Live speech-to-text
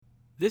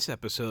This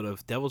episode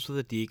of Devils with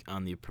a Deke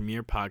on the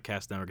Premier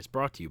Podcast Network is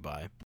brought to you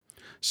by...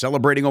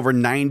 Celebrating over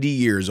 90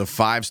 years of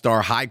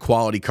five-star,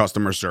 high-quality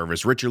customer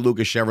service, Richard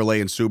Lucas Chevrolet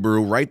and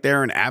Subaru right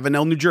there in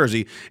Avenel, New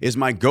Jersey, is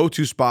my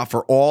go-to spot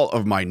for all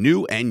of my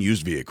new and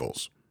used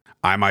vehicles.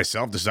 I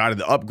myself decided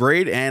to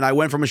upgrade, and I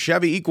went from a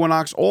Chevy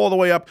Equinox all the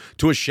way up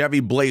to a Chevy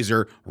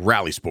Blazer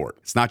Rally Sport.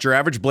 It's not your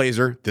average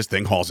Blazer. This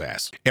thing hauls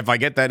ass. If I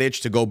get that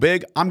itch to go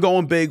big, I'm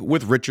going big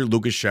with Richard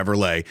Lucas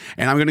Chevrolet,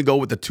 and I'm going to go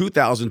with the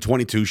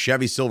 2022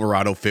 Chevy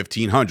Silverado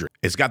 1500.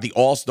 It's got the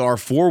all-star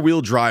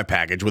four-wheel drive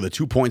package with a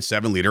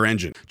 2.7-liter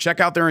engine.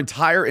 Check out their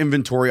entire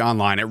inventory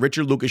online at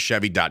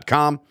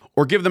richardlucaschevy.com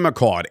or give them a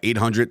call at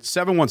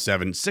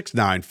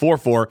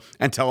 800-717-6944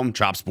 and tell them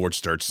Chop Sports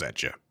Sturch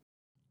sent you.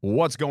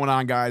 What's going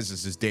on, guys?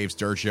 This is Dave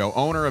Sturchio,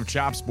 owner of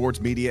Chop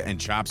Sports Media and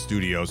Chop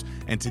Studios,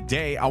 and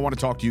today I want to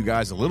talk to you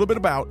guys a little bit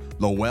about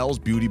Lowell's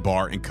Beauty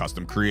Bar and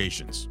Custom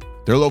Creations.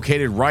 They're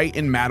located right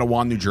in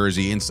Matawan, New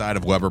Jersey, inside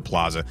of Weber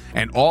Plaza,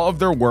 and all of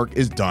their work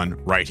is done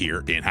right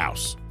here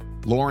in-house.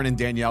 Lauren and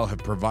Danielle have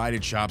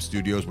provided Chop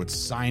Studios with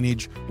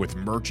signage, with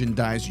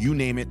merchandise, you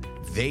name it,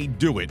 they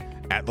do it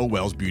at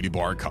Lowell's Beauty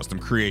Bar and Custom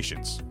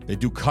Creations. They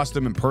do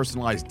custom and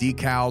personalized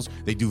decals,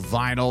 they do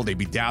vinyl, they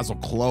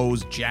bedazzle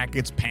clothes,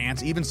 jackets,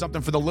 pants, even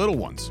something for the little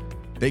ones.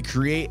 They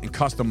create and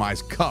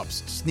customize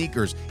cups,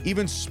 sneakers,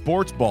 even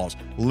sports balls.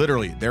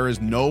 Literally, there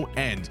is no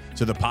end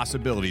to the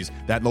possibilities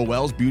that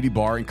Lowell's Beauty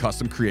Bar and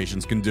Custom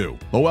Creations can do.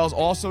 Lowell's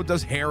also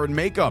does hair and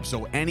makeup,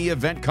 so any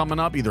event coming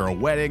up, either a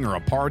wedding or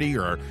a party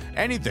or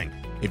anything,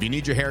 if you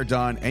need your hair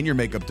done and your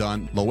makeup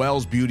done,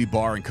 Lowell's Beauty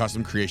Bar and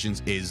Custom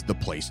Creations is the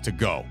place to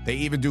go. They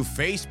even do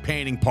face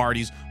painting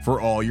parties for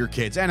all your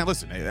kids. And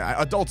listen,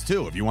 adults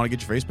too. If you want to get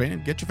your face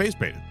painted, get your face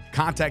painted.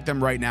 Contact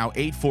them right now,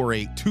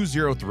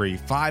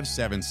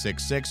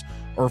 848-203-5766,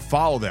 or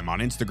follow them on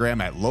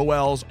Instagram at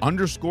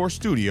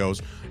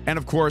Lowell's_studios, and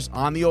of course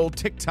on the old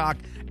TikTok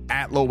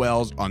at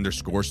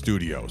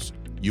Lowell's_studios.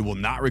 You will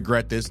not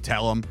regret this.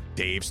 Tell them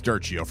Dave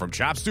Sturchio from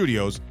Chop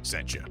Studios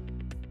sent you.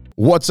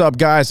 What's up,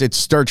 guys? It's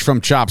Sturch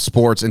from Chop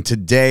Sports, and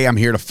today I'm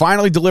here to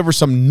finally deliver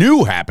some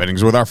new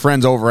happenings with our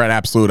friends over at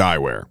Absolute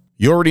Eyewear.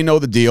 You already know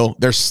the deal.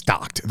 They're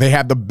stocked. They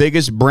have the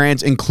biggest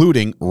brands,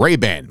 including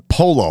Ray-Ban,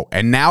 Polo,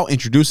 and now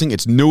introducing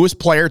its newest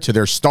player to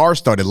their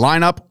star-studded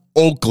lineup,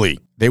 Oakley.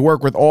 They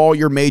work with all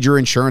your major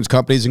insurance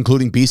companies,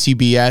 including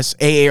BCBS,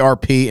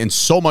 AARP, and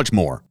so much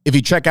more. If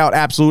you check out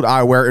Absolute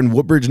Eyewear in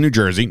Woodbridge, New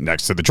Jersey,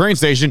 next to the train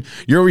station,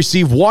 you'll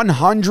receive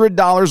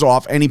 $100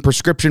 off any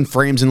prescription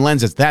frames and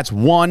lenses. That's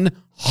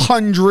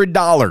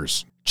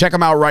 $100. Check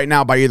them out right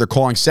now by either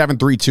calling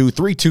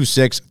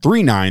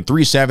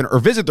 732-326-3937 or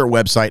visit their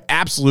website,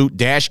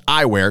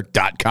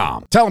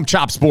 absolute-eyewear.com. Tell them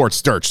Chop Sports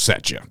Sturch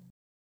sent you.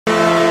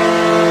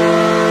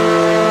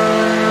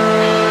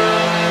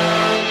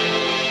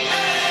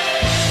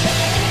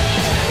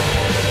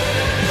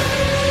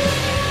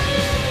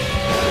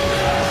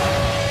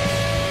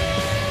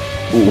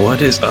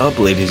 What is up,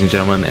 ladies and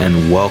gentlemen,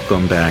 and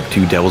welcome back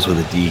to Devils with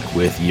a Deke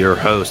with your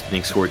host,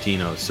 Nick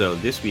Scortino. So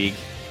this week,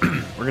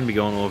 we're going to be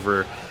going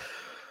over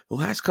the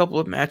last couple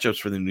of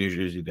matchups for the New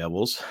Jersey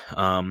Devils.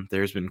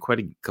 There's been quite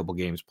a couple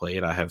games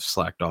played. I have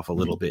slacked off a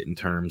little bit in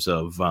terms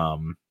of,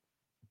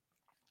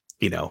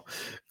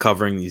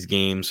 covering these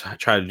games. I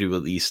try to do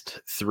at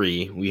least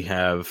three. We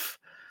have,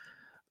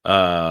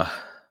 I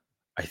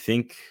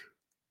think,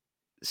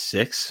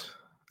 six.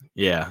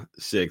 Yeah,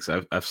 six.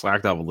 I've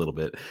slacked off a little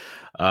bit.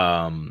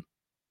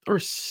 Or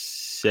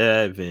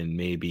seven,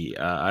 maybe.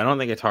 I don't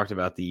think I talked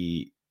about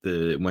the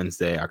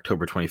Wednesday,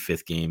 October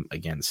 25th game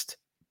against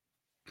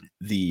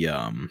the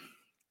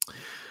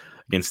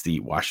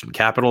Washington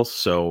Capitals.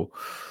 So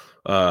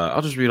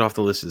I'll just read off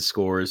the list of the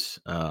scores,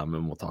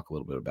 and we'll talk a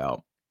little bit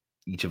about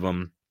each of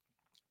them.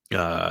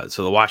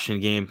 So the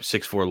Washington game,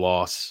 6-4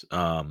 loss.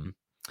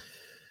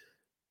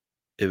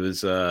 It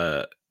was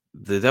the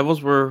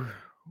Devils were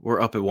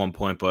up at one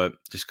point, but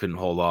just couldn't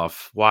hold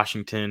off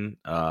Washington.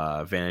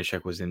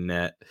 Vanacek was in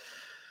net.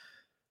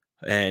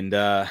 And,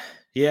 the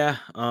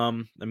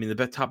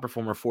top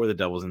performer for the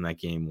Devils in that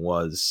game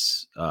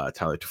was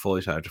Tyler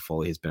Toffoli. Tyler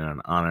Toffoli has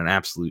been on an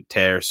absolute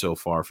tear so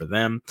far for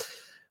them.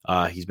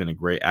 He's been a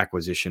great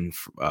acquisition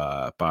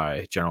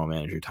by general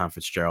manager Tom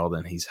Fitzgerald,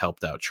 and he's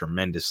helped out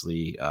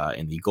tremendously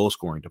in the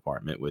goal-scoring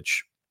department,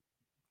 which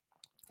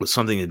was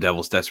something the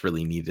Devils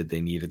desperately needed.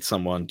 They needed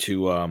someone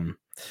to...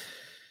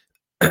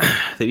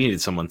 they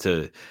needed someone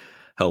to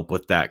help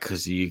with that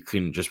because you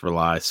couldn't just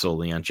rely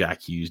solely on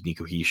Jack Hughes,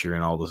 Nico Hischier,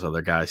 and all those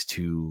other guys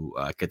to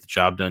get the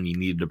job done. You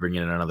needed to bring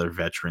in another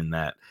veteran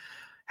that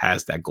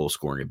has that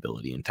goal-scoring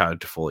ability, and Tyler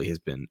Toffoli has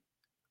been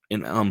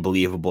an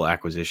unbelievable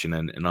acquisition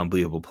and an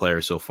unbelievable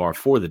player so far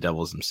for the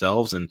Devils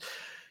themselves, and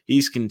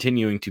he's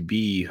continuing to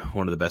be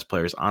one of the best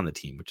players on the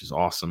team, which is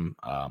awesome.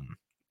 I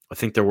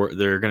think they're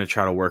going to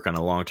try to work on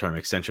a long-term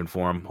extension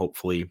for him,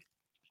 hopefully,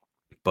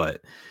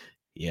 but...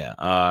 Yeah,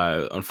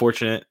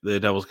 unfortunate the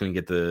Devils couldn't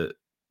get the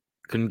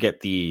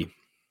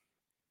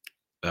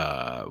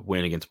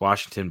win against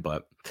Washington,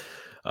 but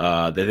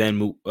they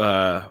then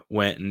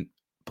went and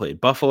played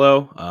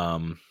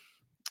Buffalo.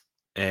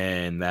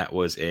 and that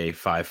was a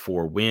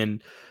 5-4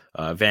 win.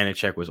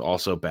 Vanacek was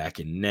also back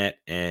in net,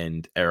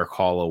 and Eric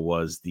Halla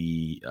was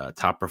the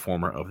top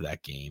performer of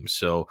that game.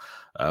 So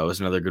it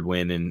was another good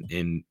win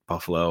in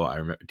Buffalo.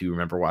 I do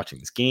remember watching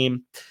this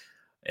game,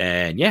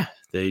 and yeah,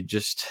 they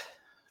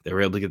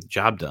were able to get the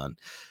job done.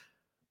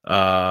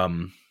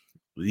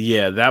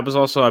 Yeah, that was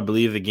also, I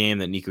believe, the game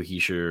that Nico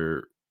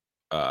Hischier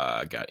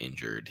got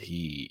injured.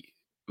 He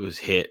was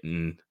hit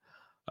and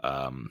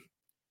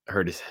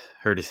hurt his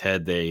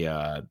head.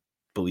 They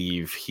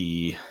believe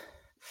he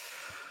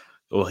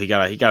definitely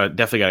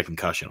got a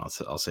concussion.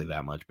 I'll say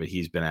that much. But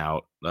he's been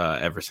out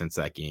ever since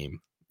that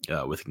game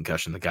with a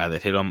concussion. The guy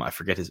that hit him, I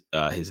forget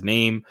his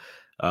name.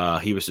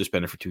 He was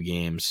suspended for 2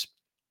 games,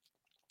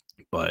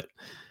 but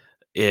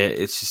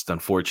it's just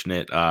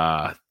unfortunate.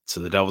 So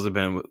the Devils have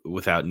been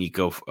without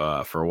Nico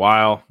for a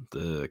while.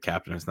 The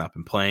captain has not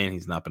been playing.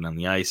 He's not been on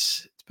the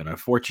ice. It's been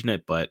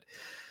unfortunate, but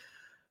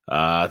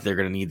they're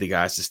going to need the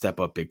guys to step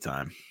up big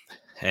time.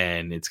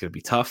 And it's going to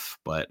be tough,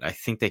 but I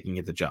think they can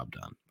get the job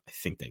done. I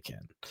think they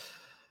can.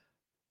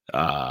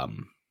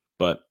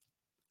 But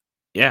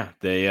yeah,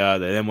 they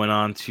then went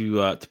on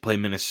to play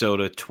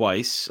Minnesota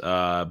twice.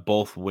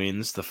 Both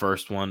wins. The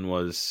first one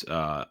was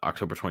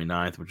October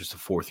 29th, which was a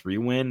 4-3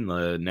 win.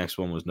 The next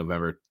one was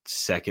November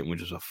 2nd,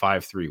 which was a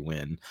 5-3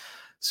 win.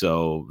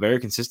 So very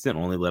consistent.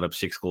 Only let up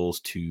 6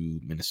 goals to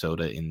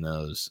Minnesota in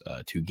those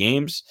 2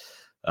 games.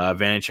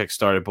 Vanacek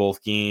started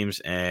both games,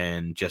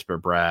 and Jesper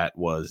Bratt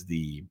was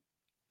the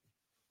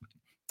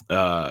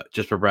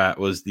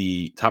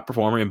top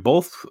performer in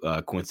both,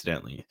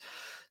 coincidentally.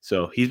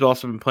 So he's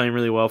also been playing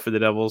really well for the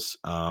Devils.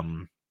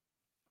 But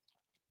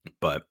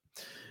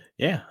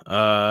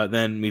yeah,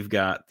 then we've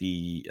got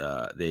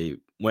they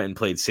went and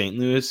played St.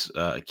 Louis.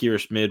 Akira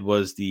Schmid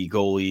was the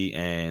goalie,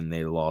 and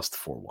they lost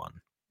 4-1.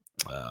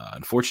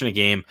 Unfortunate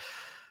game.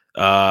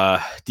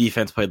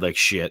 Defense played like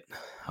shit.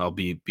 I'll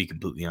be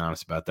completely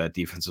honest about that.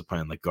 Defense was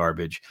playing like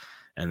garbage,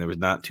 and there was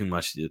not too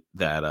much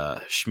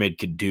that Schmid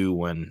could do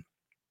when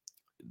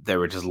they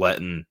were just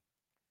letting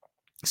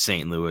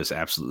St. Louis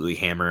absolutely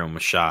hammer him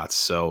with shots.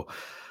 So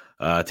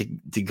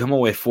to come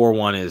away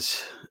 4-1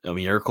 is a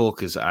miracle,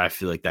 because I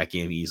feel like that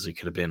game easily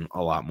could have been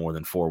a lot more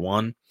than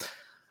 4-1.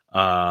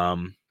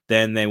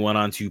 Then they went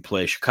on to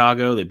play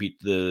Chicago. They beat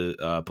the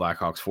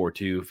Blackhawks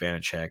 4-2.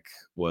 Vanacek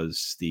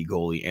was the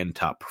goalie and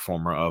top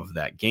performer of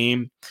that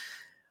game.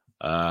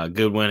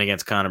 Good win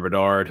against Connor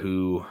Bedard,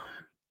 who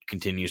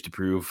continues to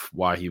prove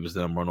why he was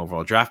the number 1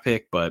 overall draft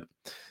pick. But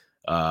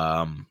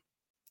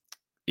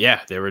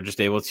yeah, they were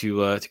just able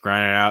to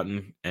grind it out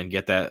and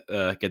get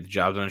the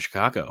job done in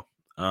Chicago.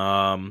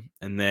 And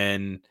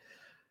then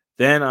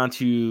on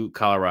to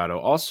Colorado.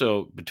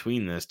 Also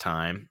between this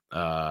time,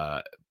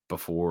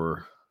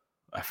 before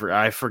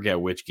I forget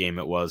which game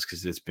it was,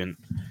 because there's been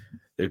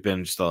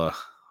just a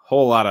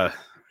whole lot of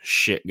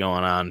shit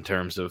going on in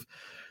terms of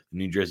the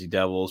New Jersey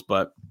Devils.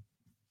 But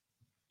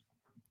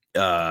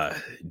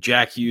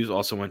Jack Hughes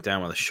also went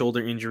down with a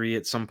shoulder injury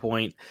at some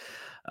point.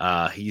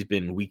 He's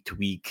been week to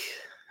week.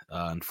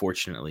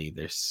 Unfortunately,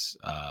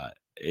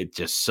 it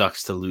just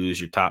sucks to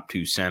lose your top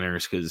 2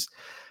 centers, because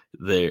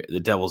the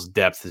Devils'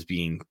 depth is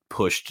being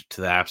pushed to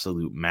the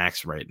absolute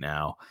max right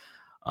now.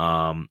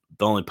 The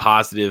only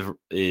positive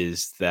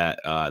is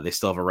that they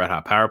still have a red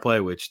hot power play,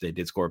 which they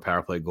did score a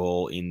power play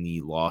goal in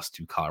the loss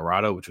to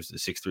Colorado, which was the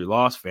 6-3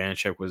 loss.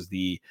 Vanacek was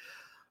the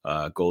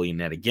goalie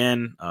net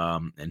again,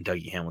 and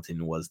Dougie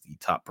Hamilton was the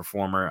top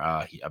performer.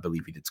 I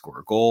believe he did score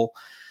a goal.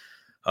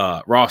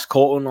 Ross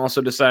Colton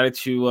also decided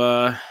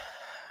to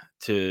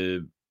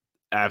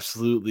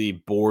absolutely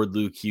board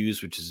Luke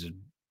Hughes, which is a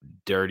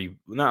dirty.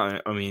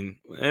 Not, I mean,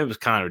 it was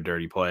kind of a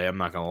dirty play. I'm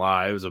not gonna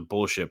lie, it was a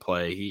bullshit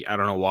play. I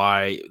don't know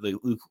why. Like,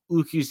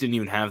 Luke Hughes didn't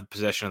even have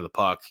possession of the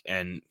puck,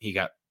 and he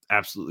got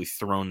absolutely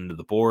thrown into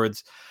the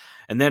boards.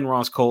 And then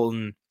Ross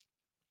Colton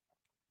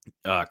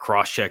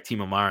cross-checked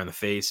Timo Meier in the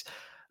face.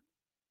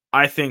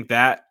 I think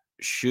that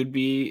should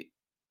be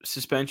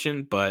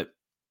suspension, but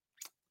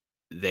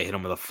they hit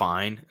him with a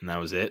fine, and that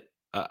was it.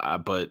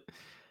 But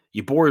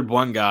you board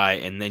one guy,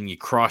 and then you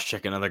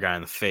cross-check another guy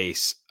in the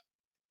face,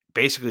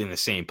 basically in the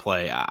same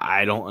play.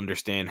 I don't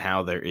understand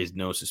how there is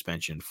no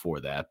suspension for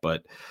that,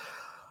 but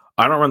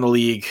I don't run the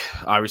league.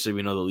 Obviously,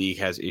 we know the league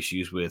has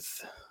issues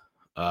with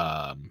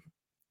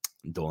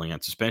doling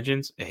out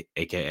suspensions,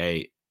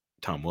 aka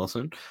Tom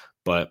Wilson.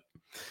 But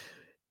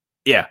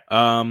yeah,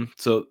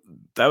 so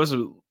that was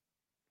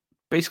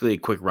basically a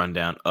quick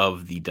rundown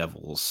of the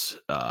Devils'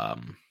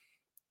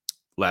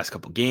 last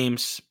couple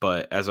games.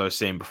 But as I was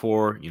saying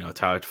before,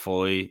 Tyler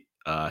Toffoli,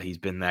 he's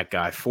been that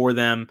guy for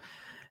them.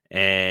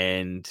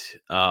 And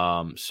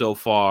so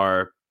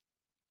far,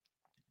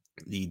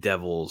 the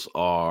Devils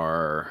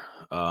are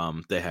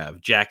they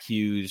have Jack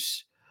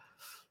Hughes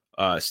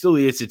still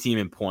leads the team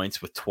in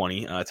points with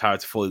 20. Tyler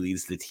Toffoli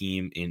leads the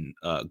team in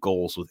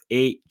goals with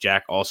 8.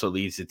 Jack also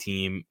leads the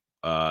team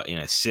in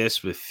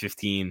assists with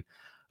 15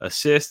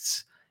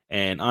 assists.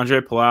 And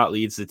Andre Palat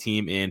leads the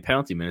team in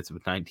penalty minutes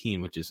with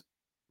 19, which is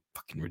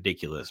fucking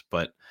ridiculous.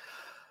 But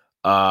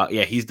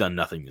Yeah, he's done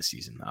nothing this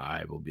season.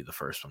 I will be the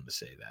first one to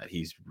say that.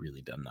 He's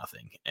really done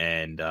nothing.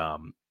 And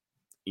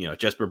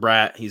Jesper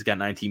Bratt, he's got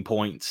 19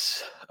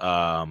 points,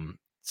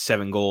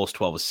 7 goals,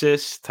 12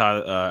 assists.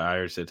 I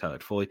already said Tyler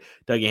Toffoli.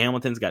 Dougie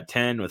Hamilton's got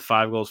 10 with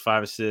 5 goals,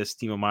 5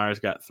 assists. Timo Meyer's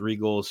got 3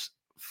 goals,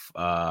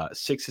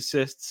 6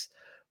 assists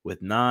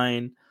with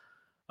 9.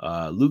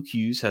 Luke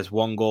Hughes has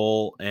 1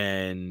 goal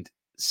and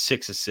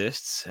 6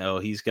 assists. So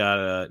he's got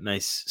a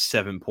nice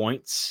 7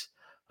 points.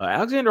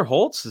 Alexander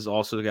Holtz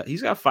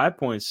he's got 5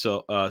 points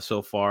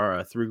so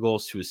far, 3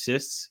 goals, 2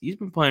 assists. He's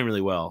been playing really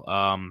well.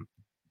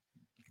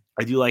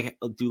 I do like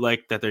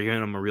that they're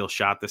giving him a real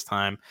shot this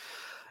time,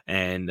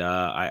 and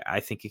I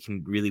think it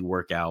can really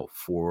work out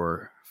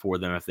for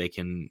them if they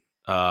can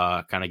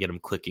kind of get him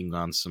clicking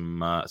on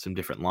some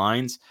different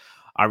lines.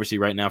 Obviously,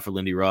 right now for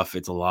Lindy Ruff,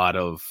 it's a lot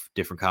of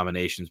different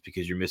combinations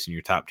because you're missing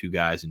your top 2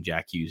 guys in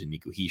Jack Hughes and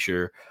Nico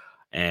Hischier,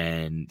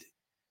 and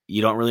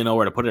you don't really know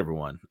where to put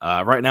everyone.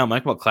 Right now,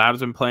 Mike McLeod has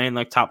been playing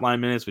like top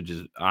line minutes, which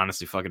is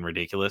honestly fucking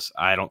ridiculous.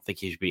 I don't think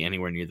he should be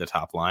anywhere near the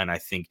top line. I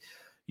think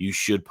you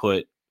should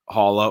put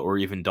Halla or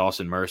even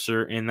Dawson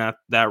Mercer in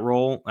that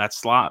role, that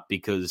slot,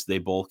 because they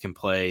both can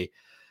play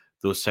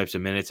those types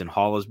of minutes. And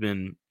Halla's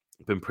been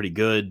pretty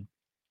good.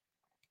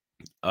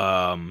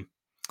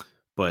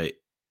 But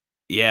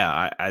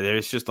yeah,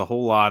 there's just a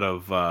whole lot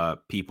of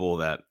people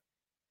that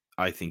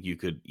I think you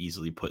could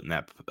easily put in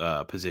that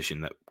position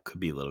that could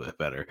be a little bit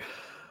better.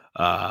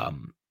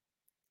 I'm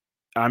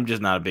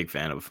just not a big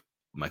fan of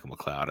Michael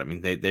McLeod. I mean,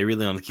 they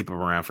really only keep him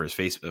around for his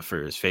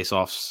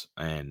face-offs,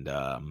 and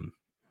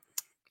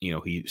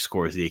he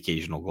scores the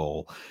occasional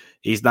goal.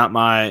 He's not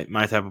my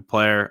type of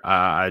player.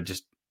 I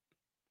don't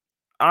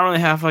really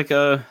have my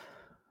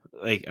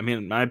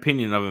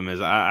opinion of him is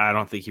I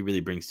don't think he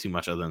really brings too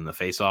much other than the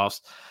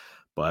face-offs,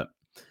 but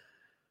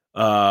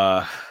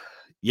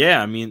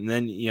yeah, I mean,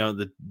 then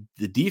the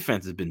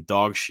defense has been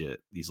dog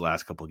shit these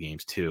last couple of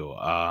games too.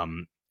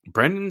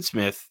 Brendan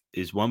Smith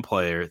is one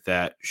player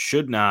that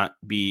should not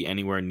be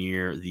anywhere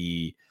near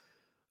the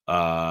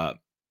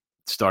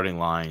starting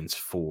lines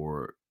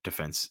for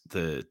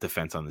the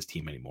defense on this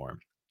team anymore.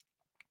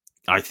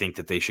 I think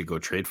that they should go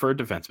trade for a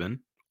defenseman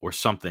or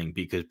something,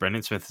 because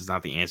Brendan Smith is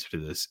not the answer to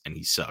this, and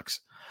he sucks.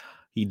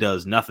 He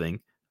does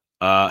nothing.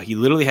 He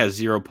literally has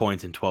 0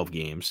 points in 12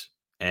 games,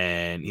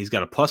 and he's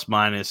got a plus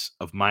minus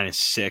of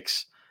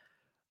 -6.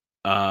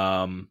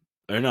 Or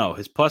no,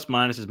 his plus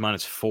minus is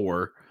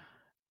 -4,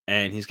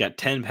 and he's got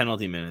 10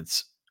 penalty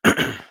minutes.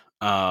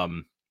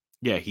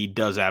 Yeah, he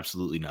does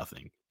absolutely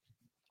nothing.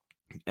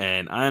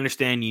 And I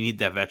understand you need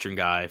that veteran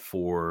guy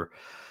for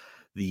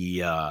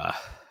the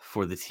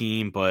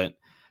team, but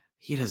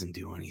he doesn't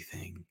do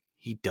anything.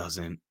 He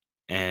doesn't.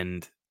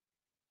 And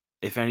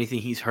if anything,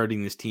 he's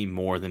hurting this team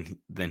more than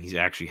he's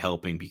actually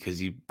helping, because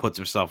he puts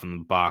himself in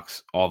the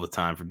box all the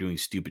time for doing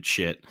stupid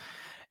shit.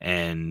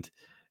 And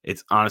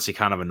it's honestly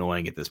kind of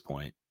annoying at this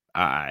point.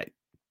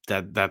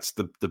 That's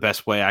the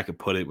best way I could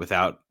put it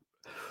without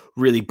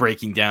really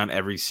breaking down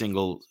every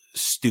single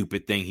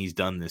stupid thing he's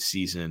done this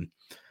season.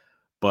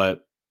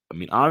 But I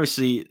mean,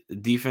 obviously,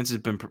 defense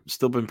has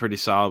still been pretty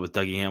solid with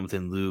Dougie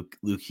Hamilton,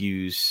 Luke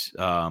Hughes,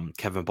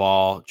 Kevin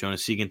Ball,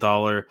 Jonas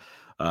Siegenthaler,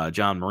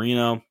 John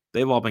Marino.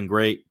 They've all been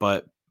great,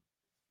 but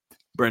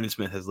Brendan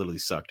Smith has literally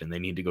sucked, and they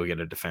need to go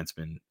get a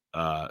defenseman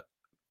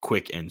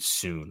quick and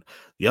soon.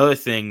 The other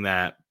thing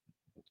that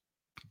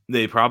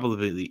they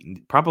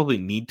probably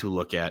need to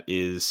look at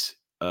is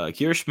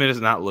Kier Schmidt has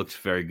not looked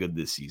very good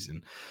this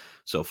season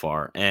so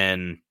far,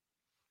 and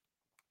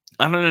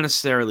I don't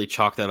necessarily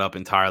chalk that up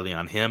entirely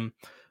on him.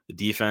 The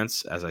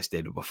defense, as I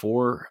stated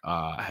before,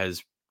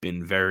 has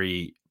been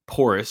very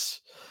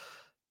porous,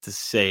 to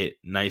say it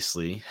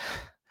nicely.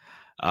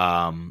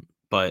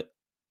 But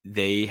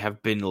they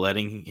have been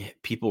letting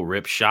people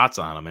rip shots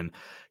on him, and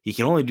he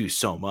can only do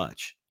so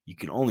much. You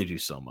can only do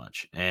so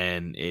much,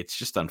 and it's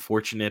just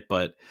unfortunate,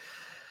 but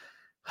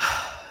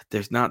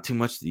there's not too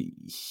much that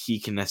he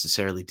can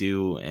necessarily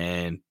do,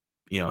 and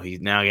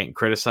he's now getting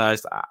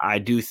criticized. I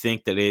do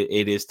think that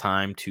it is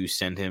time to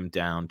send him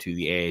down to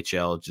the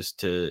AHL just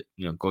to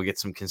go get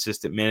some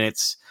consistent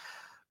minutes,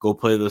 go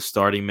play those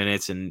starting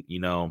minutes, and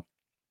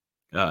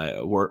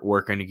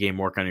work on your game,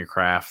 work on your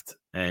craft,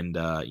 and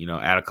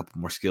add a couple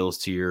more skills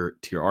to your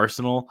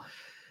arsenal.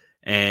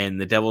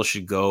 And the Devils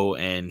should go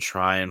and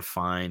try and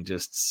find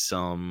just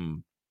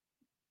some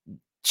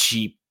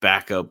cheap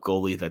backup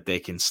goalie that they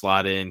can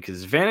slot in,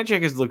 because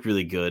Vanacek has looked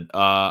really good.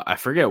 I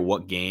forget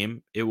what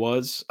game it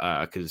was,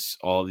 because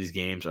all of these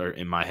games are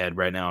in my head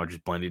right now, are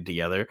just blended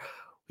together.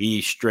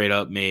 He straight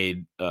up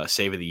made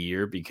save of the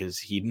year because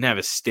he didn't have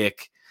a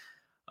stick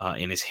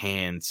in his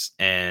hands,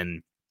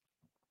 and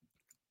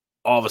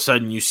all of a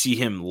sudden you see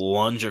him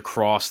lunge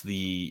across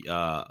the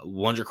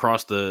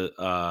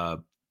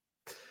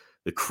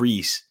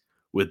crease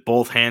with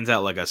both hands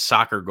out like a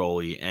soccer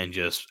goalie, and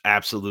just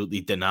absolutely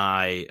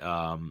deny.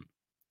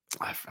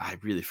 I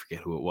really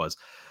forget who it was.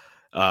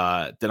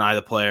 Deny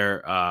the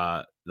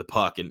player the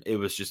puck, and it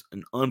was just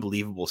an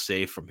unbelievable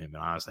save from him.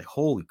 And I was like,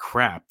 "Holy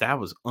crap, that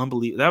was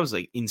unbelievable! That was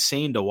like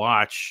insane to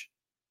watch."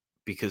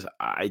 because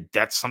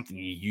that's something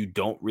you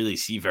don't really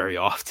see very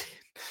often.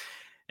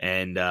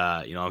 And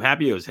I'm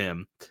happy it was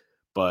him,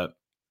 but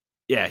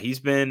yeah, he's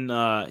been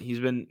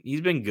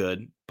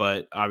good,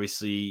 but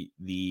obviously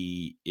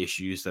the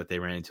issues that they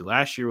ran into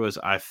last year was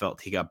I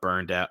felt he got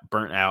burnt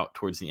out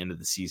towards the end of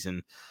the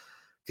season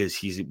because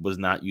he was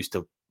not used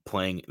to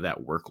playing that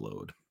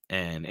workload.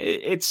 And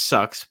it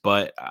sucks,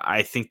 but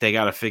I think they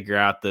got to figure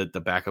out the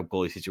backup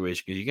goalie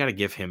situation because you got to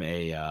give him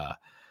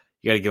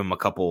a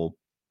couple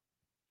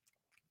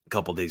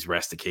days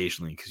rest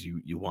occasionally because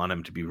you want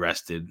him to be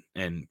rested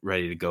and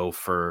ready to go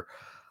for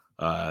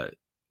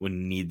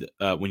when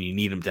you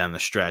need him down the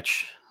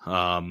stretch.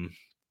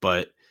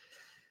 But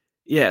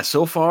yeah,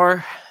 so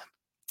far,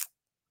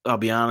 I'll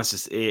be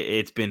honest,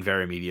 it's been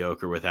very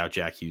mediocre without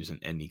Jack Hughes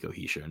and Nico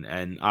Hischier,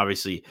 and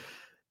obviously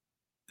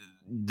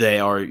they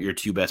are your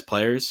two best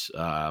players,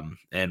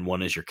 and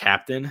one is your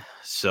captain.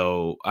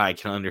 So I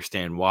can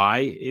understand why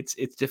it's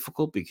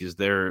difficult because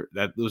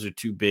those are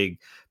two big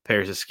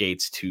pairs of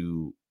skates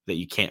that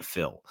you can't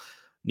fill.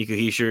 Nico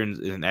Hischier is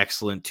an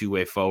excellent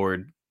two-way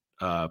forward,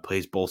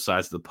 plays both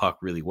sides of the puck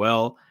really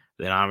well.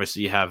 Then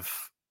obviously you have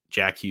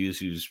Jack Hughes,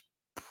 who's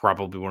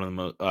probably one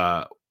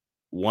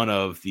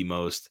of the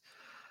most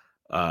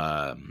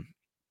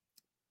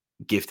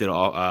gifted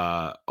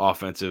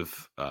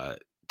offensive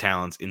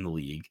talents in the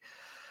league.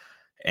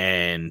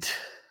 And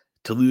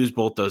to lose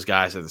both those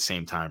guys at the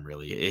same time,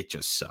 really, it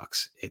just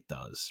sucks. It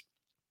does.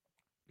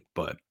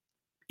 But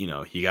you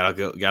gotta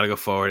go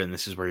forward, and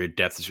this is where your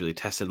depth is really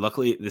tested.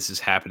 Luckily, this is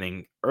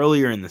happening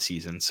earlier in the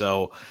season,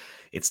 so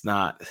it's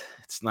not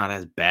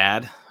as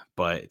bad,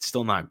 but it's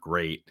still not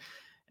great.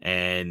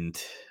 And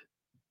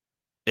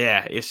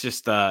yeah, it's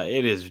just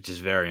it is just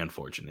very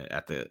unfortunate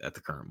at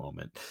the current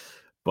moment.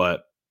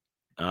 But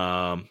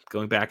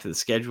going back to the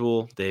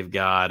schedule, they've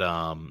got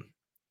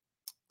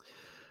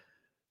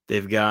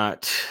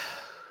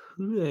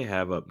who do they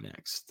have up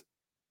next?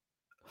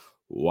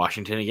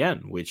 Washington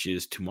again, which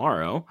is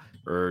tomorrow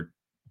or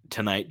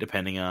tonight,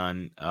 depending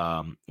on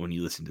when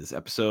you listen to this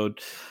episode.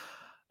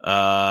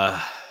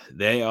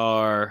 They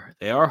are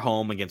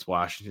home against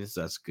Washington,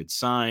 so that's a good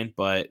sign.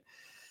 But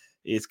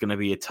it's going to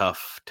be a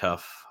tough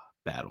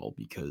battle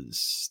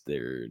because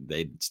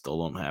they still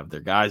don't have their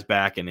guys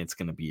back, and it's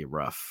going to be a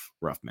rough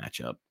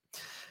matchup.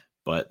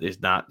 But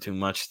there's not too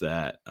much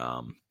that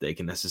they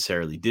can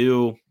necessarily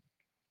do.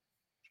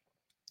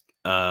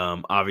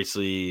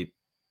 Obviously,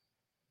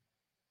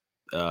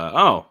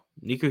 Nico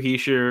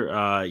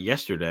Hischier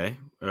yesterday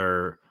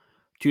or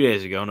 2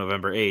 days ago,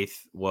 November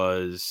 8th,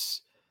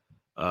 was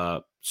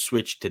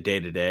switched to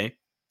day-to-day.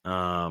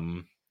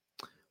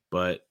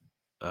 But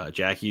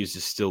Jack Hughes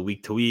is still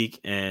week to week,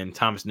 and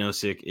Thomas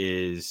Nosek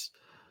is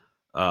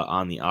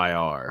on the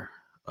IR.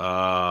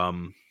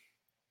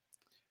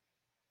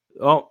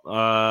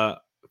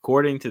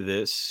 According to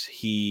this,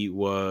 he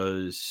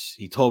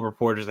told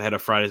reporters ahead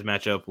of Friday's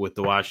matchup with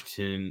the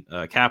Washington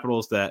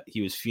Capitals that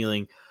he was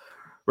feeling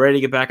ready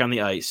to get back on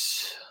the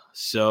ice.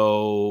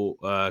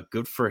 So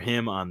good for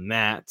him on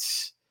that.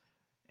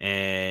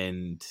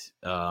 And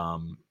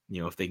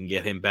if they can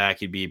get him back,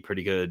 he'd be a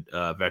pretty good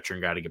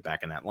veteran guy to get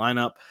back in that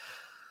lineup.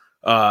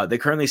 They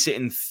currently sit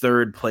in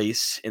third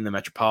place in the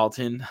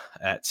Metropolitan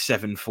at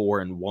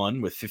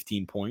 7-4-1 with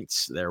 15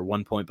 points. They're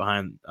 1 point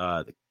behind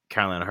the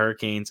Carolina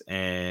Hurricanes,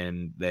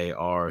 and they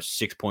are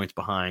 6 points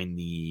behind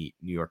the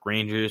New York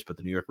Rangers. But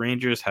the New York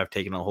Rangers have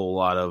taken a whole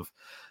lot of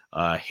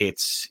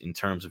hits in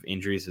terms of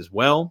injuries as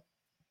well.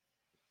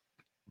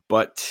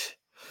 But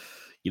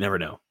you never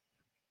know,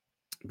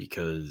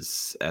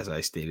 because as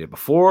I stated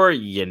before,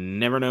 you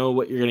never know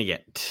what you're going to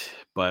get.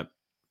 But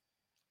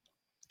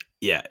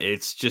yeah,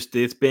 it's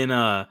been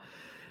a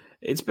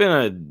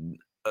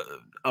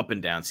up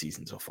and down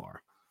season so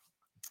far.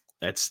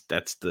 That's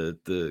the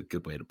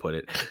good way to put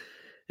it.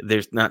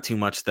 There's not too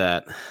much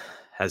that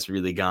has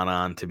really gone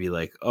on to be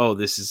like, oh,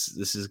 this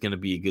is going to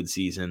be a good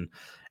season,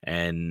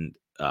 and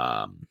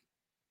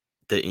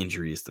the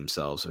injuries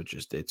themselves are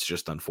it's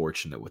just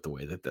unfortunate with the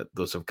way that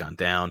those have gone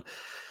down.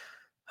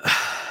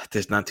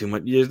 There's not too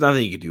much. There's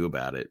nothing you can do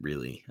about it,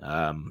 really.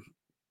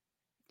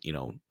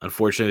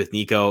 Unfortunately with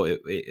Nico,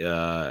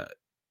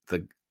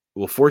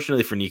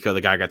 fortunately for Nico,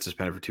 the guy got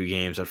suspended for 2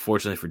 games.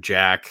 Unfortunately for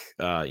Jack,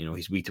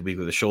 he's week to week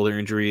with a shoulder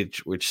injury,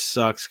 which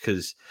sucks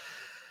because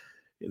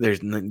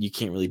you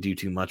can't really do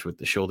too much with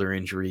the shoulder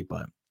injury,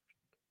 but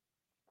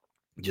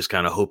just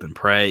kind of hope and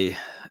pray.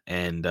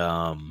 And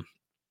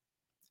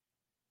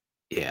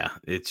yeah,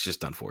 it's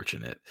just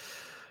unfortunate,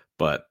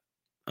 but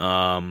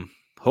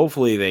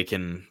hopefully they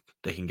can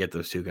get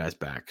those 2 guys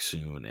back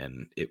soon,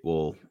 and it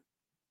will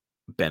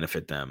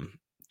benefit them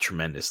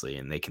tremendously,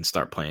 and they can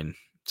start playing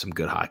some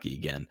good hockey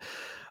again.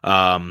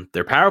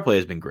 Their power play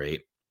has been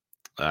great.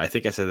 I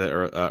think I said that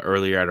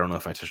earlier. I don't know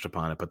if I touched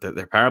upon it, but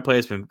their power play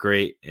has been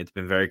great. It's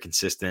been very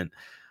consistent,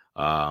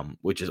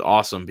 which is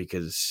awesome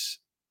because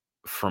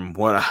from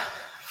what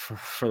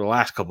for the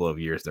last couple of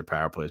years, their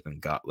power play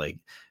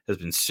has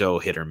been so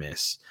hit or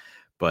miss.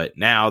 But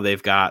now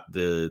they've got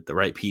the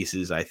right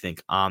pieces, I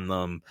think, on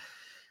them,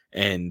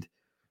 and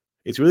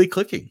it's really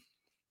clicking.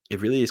 it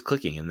really is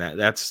clicking, and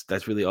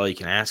that's really all you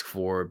can ask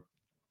for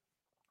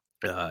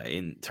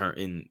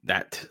in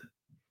that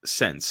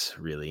sense,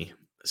 really.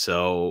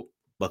 So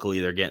luckily,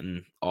 they're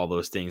getting all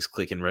those things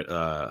clicking,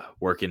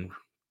 working,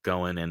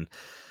 going, and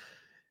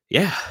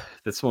yeah,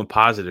 that's one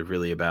positive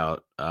really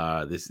about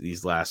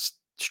these last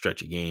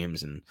stretch of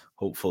games, and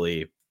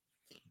hopefully,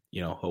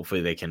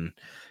 hopefully they can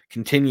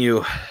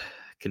continue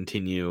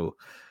continue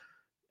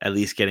at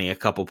least getting a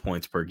couple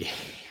points per game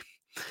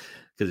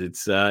because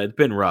it's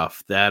been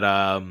rough. That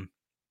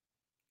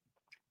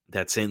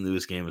St.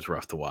 Louis game was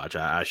rough to watch.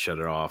 I shut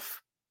it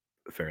off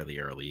fairly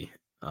early.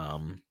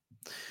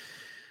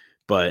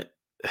 But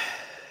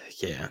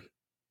yeah,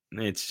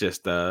 it's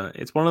just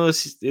it's one of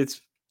those.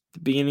 It's the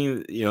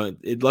beginning.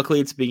 Luckily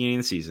it's the beginning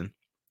of the season,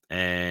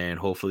 and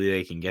hopefully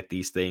they can get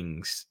these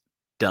things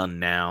done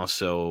now.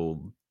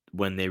 So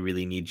when they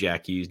really need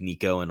Jack Hughes,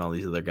 Nico, and all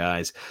these other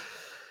guys,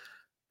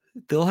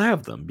 they'll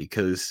have them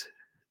because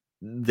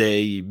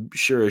they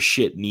sure as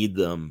shit need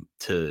them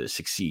to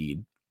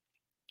succeed.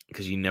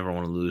 Because you never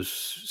want to lose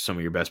some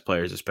of your best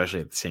players,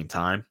 especially at the same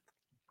time.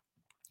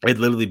 It'd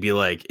literally be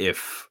like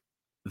if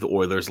the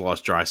Oilers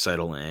lost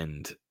Draisaitl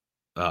and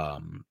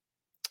um,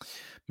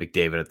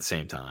 McDavid at the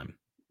same time.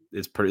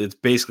 It's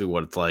basically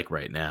what it's like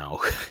right now.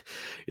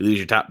 You lose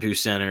your top two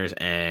centers,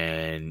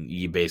 and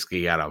you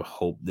basically gotta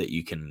hope that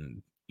you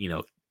can,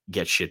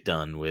 get shit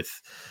done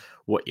with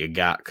what you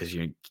got because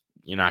you're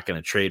not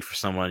gonna trade for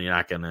someone, you're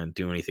not gonna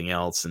do anything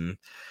else, and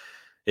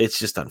it's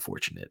just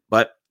unfortunate.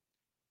 But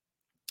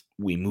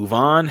we move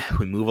on,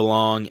 we move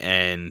along,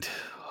 and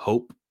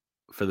hope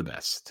for the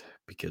best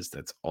because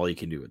that's all you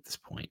can do at this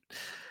point.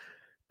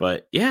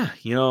 But yeah,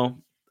 why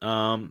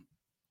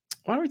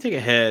don't we take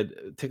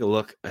a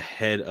look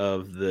ahead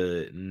of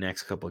the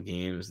next couple of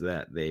games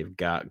that they've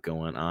got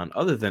going on?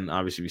 Other than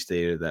obviously we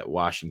stated that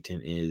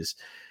Washington is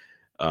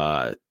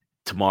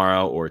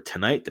tomorrow or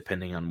tonight,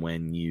 depending on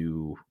when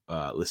you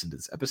listen to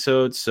this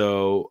episode.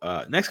 So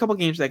next couple of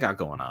games they got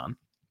going on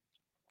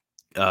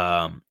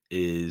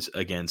is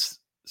against.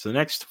 So the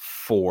next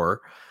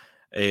four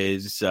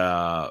is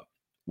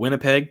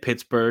Winnipeg,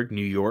 Pittsburgh,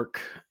 New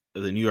York,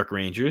 the New York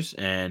Rangers,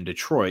 and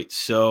Detroit.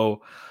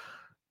 So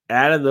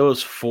out of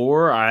those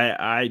four,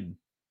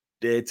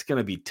 it's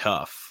gonna be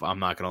tough. I'm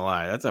not gonna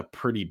lie. That's a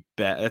pretty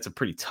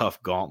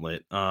tough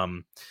gauntlet.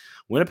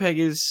 Winnipeg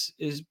is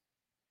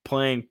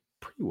playing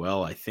pretty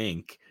well, I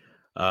think.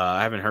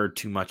 I haven't heard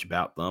too much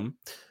about them,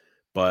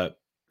 but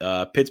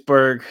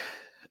Pittsburgh.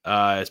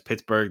 As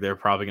Pittsburgh, they're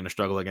probably going to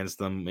struggle against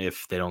them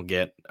if they don't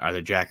get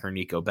either Jack or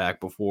Nico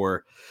back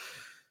before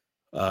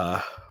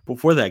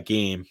that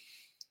game.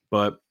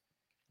 But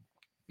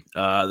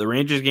the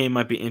Rangers game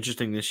might be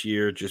interesting this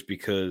year, just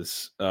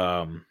because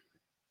they're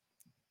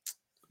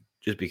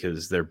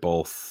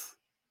both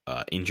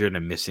injured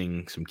and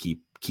missing some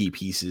key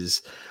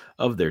pieces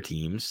of their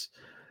teams.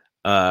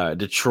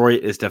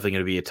 Detroit is definitely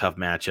going to be a tough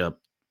matchup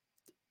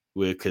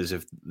because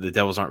if the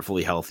Devils aren't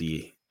fully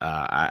healthy,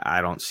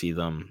 I don't see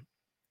them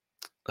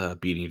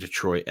beating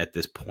Detroit at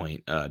this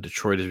point.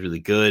 Detroit is really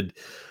good.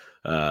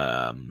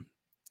 Alex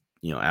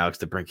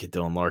DeBrincat,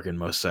 Dylan Larkin,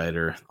 Mo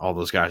Seider, all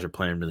those guys are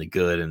playing really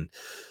good, and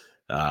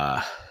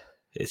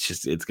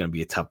it's going to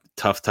be a tough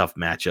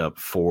matchup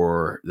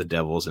for the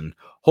Devils, and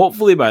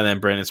hopefully by then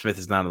Brandon Smith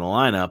is not in the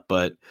lineup,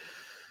 but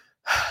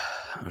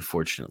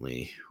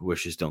unfortunately,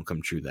 wishes don't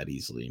come true that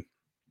easily.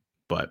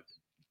 But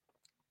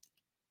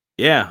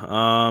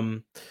yeah,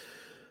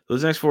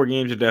 those next four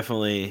games are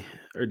definitely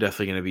going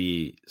to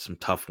be some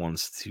tough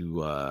ones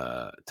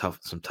some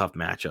tough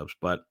matchups,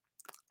 but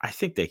I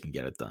think they can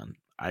get it done.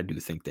 I do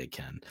think they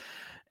can.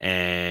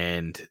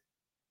 And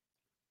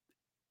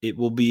it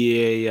will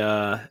be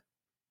I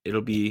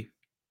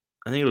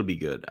think it'll be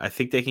good. I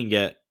think they can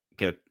get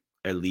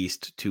at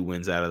least 2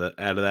 wins out of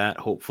that,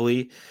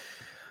 hopefully.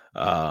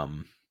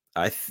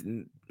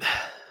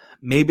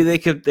 Maybe they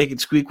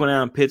could squeak one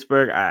out in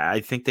Pittsburgh. I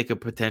think they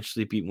could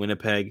potentially beat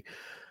Winnipeg.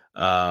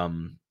 I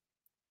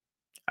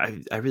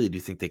really do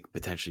think they could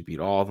potentially beat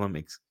all of them,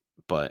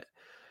 but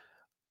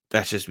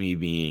that's just me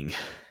being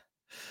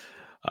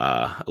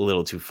a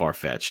little too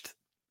far-fetched.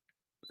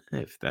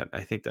 I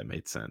think that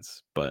made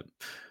sense. But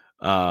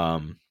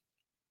the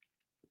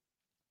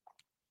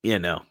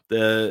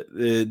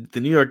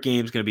New York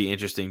game is going to be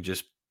interesting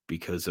just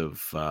because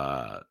of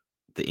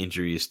the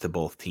injuries to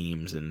both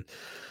teams, and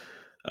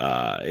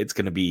it's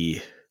going to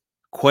be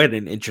quite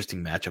an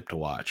interesting matchup to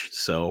watch.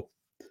 So,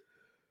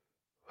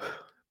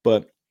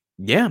 but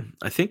yeah,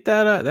 I think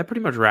that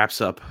pretty much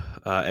wraps up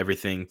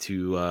everything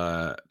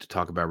to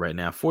talk about right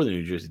now for the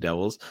New Jersey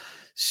Devils.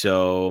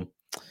 So,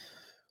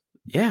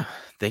 yeah,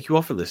 thank you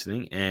all for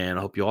listening, and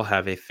I hope you all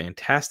have a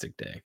fantastic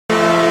day.